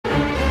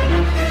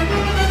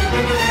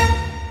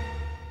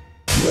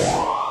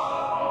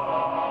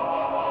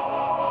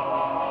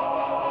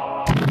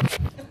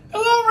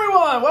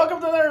welcome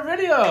to another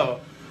video.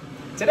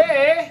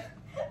 Today,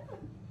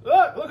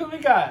 look what we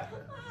got.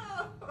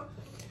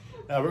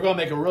 We're gonna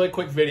make a really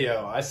quick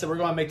video. I said we're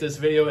gonna make this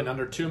video in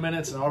under 2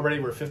 minutes, and already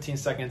we're 15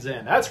 seconds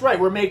in. That's right,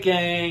 we're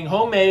making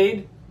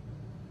homemade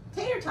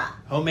tater tots.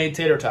 Homemade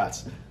tater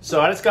tots. So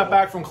I just got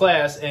back from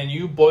class, and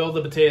you boiled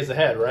the potatoes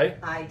ahead, right?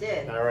 I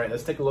did. All right,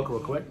 let's take a look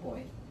real quick.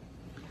 Boy,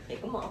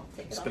 take them off.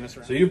 Take it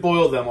off. So you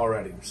boiled them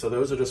already. So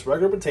those are just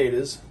regular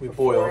potatoes. We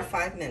boiled 4 or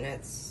 5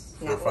 minutes.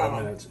 4 or 5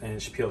 minutes,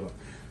 and she peeled them.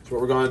 So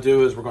what we're going to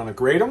do is we're going to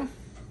grate them,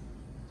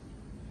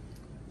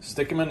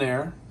 stick them in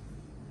there,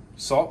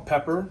 salt,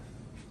 pepper,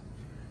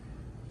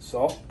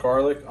 salt,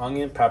 garlic,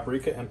 onion,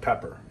 paprika, and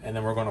pepper, and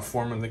then we're going to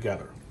form them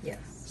together. Yes.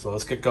 So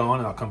let's get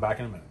going, and I'll come back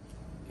in a minute.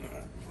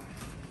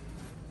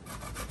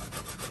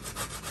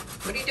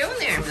 What are you doing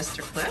there,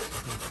 Mr.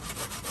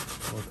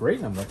 Cliff? We're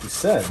grating them, like you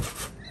said.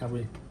 Have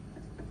we?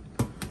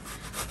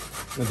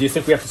 Now, do you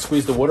think we have to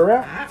squeeze the water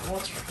out? I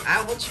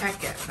will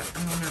check it, but I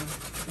don't know.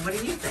 What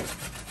do you think?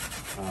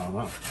 I don't know.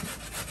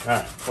 All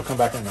right, we'll come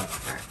back in a minute.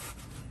 All right.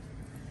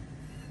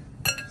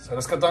 So I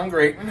just got done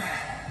grating,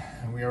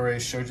 and we already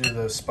showed you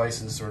the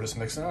spices, so we're just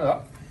mixing it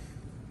up.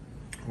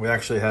 We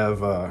actually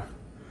have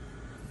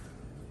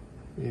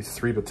these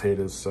 3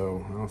 potatoes,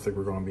 so I don't think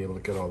we're going to be able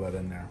to get all that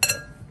in there.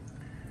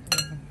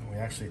 And we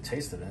actually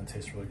tasted it, and it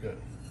tastes really good.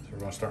 So we're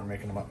going to start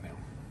making them up now.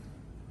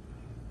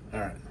 All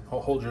right,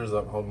 hold yours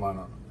up, hold mine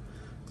up.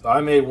 So I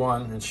made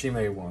one, and she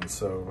made one,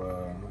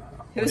 so...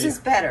 Whose is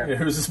better? Yeah,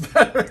 whose is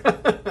better?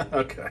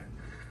 Okay.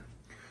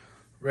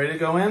 Ready to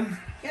go in?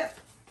 Yep.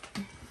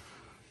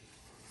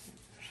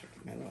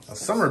 Now,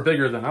 some are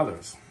bigger than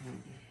others.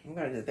 I'm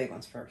going to do the big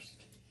ones first.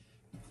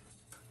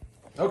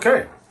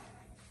 Okay.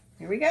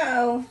 Here we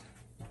go.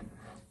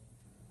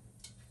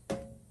 I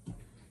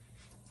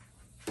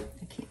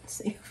can't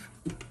see.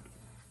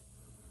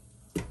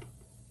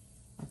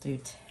 I'll do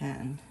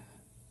 10.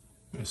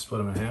 You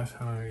split them in half.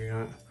 How many you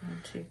got?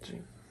 1, 2, 3.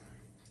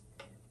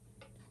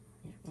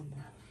 One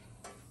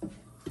more.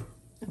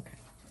 Okay.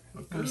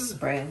 I'll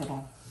spray a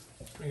little.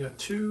 We got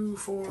 2,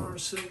 4,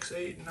 6,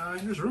 8,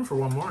 9. There's room for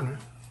one more in there.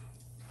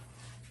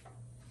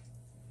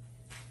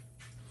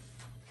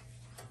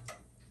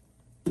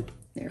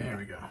 There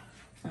we go.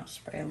 I'll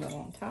spray a little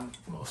on top.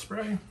 A little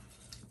spray.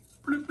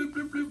 Bloop, bloop,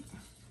 bloop, bloop.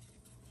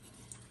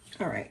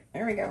 All right,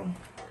 there we go.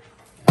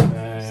 And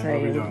what are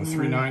we doing?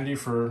 390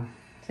 for...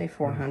 Say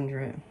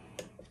 400.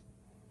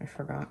 I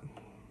forgot.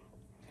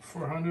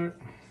 400.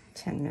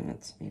 10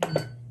 minutes, maybe.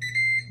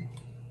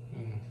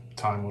 And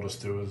time we'll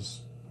just do as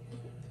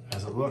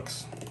it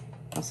looks.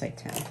 I'll say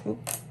 10.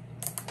 Oop.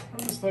 I'll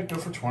just like go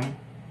for 20.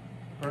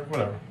 Or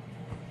whatever.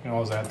 You can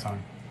always add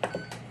time.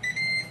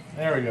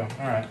 There we go.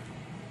 All right.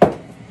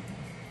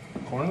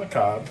 Corn on the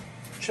cob,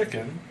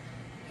 chicken,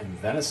 and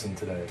venison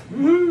today.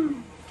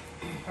 Woohoo!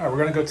 All right, we're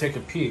gonna go take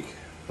a peek.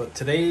 But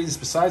today's,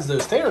 besides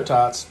those tater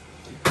tots,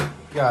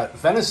 we got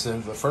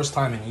venison for the first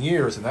time in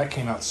years, and that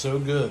came out so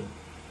good.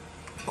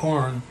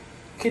 Corn,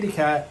 kitty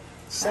cat,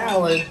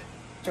 salad.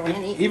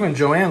 Even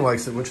Joanne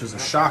likes it, which is a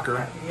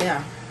shocker.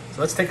 Yeah. So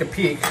let's take a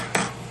peek.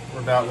 We're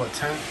about, what,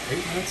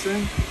 8 minutes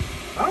in?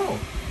 Oh.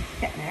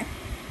 Getting there.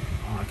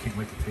 Oh, I can't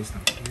wait to taste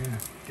them. Yeah.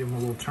 Give them a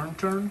little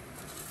turn.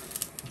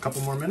 A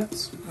couple more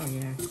minutes. Oh,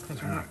 yeah, because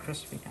they're not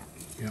crispy yet.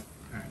 Yep.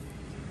 All right.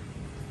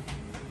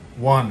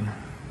 1.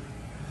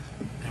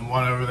 And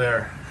 1 over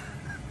there.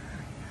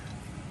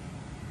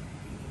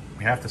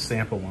 We have to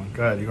sample one.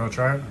 Go ahead. You gonna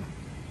try it?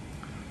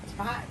 It's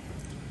hot.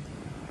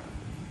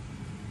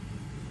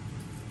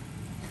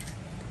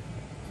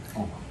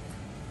 Oh.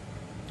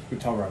 You can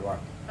tell right away.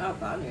 Oh,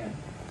 God, yeah.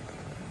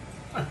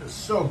 It's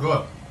so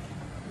good.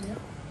 Yep.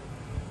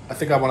 I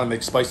think I want to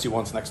make spicy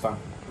ones next time.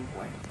 Oh,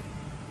 boy.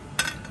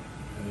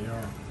 There you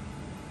are.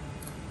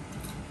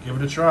 Give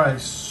it a try.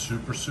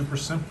 Super, super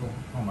simple.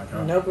 Oh my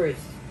God. No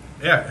grease.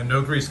 Yeah, and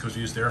no grease because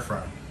we used the air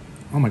fryer.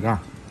 Oh my God.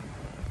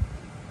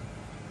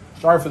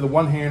 Sorry for the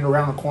one hand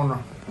around the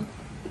corner.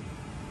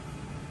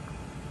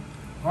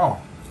 Oh,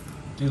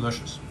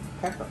 delicious.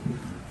 Pepper.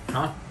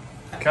 Huh?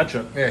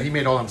 Ketchup. Yeah, he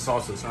made all them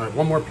sauces. All right,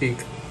 one more peek.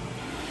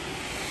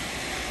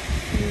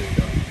 There you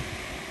go.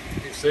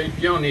 You see,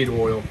 you don't need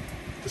oil.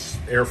 Just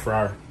air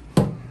fryer.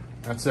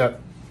 That's it.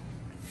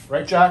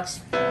 Right,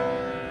 Jax?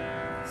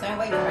 Same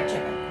way for my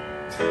chicken.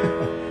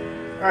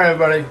 All right,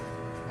 everybody.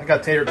 I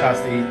got tater tots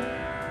to eat.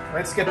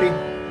 Right, Skippy?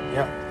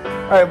 Yep. All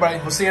right, everybody.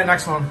 We'll see you in the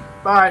next one.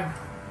 Bye.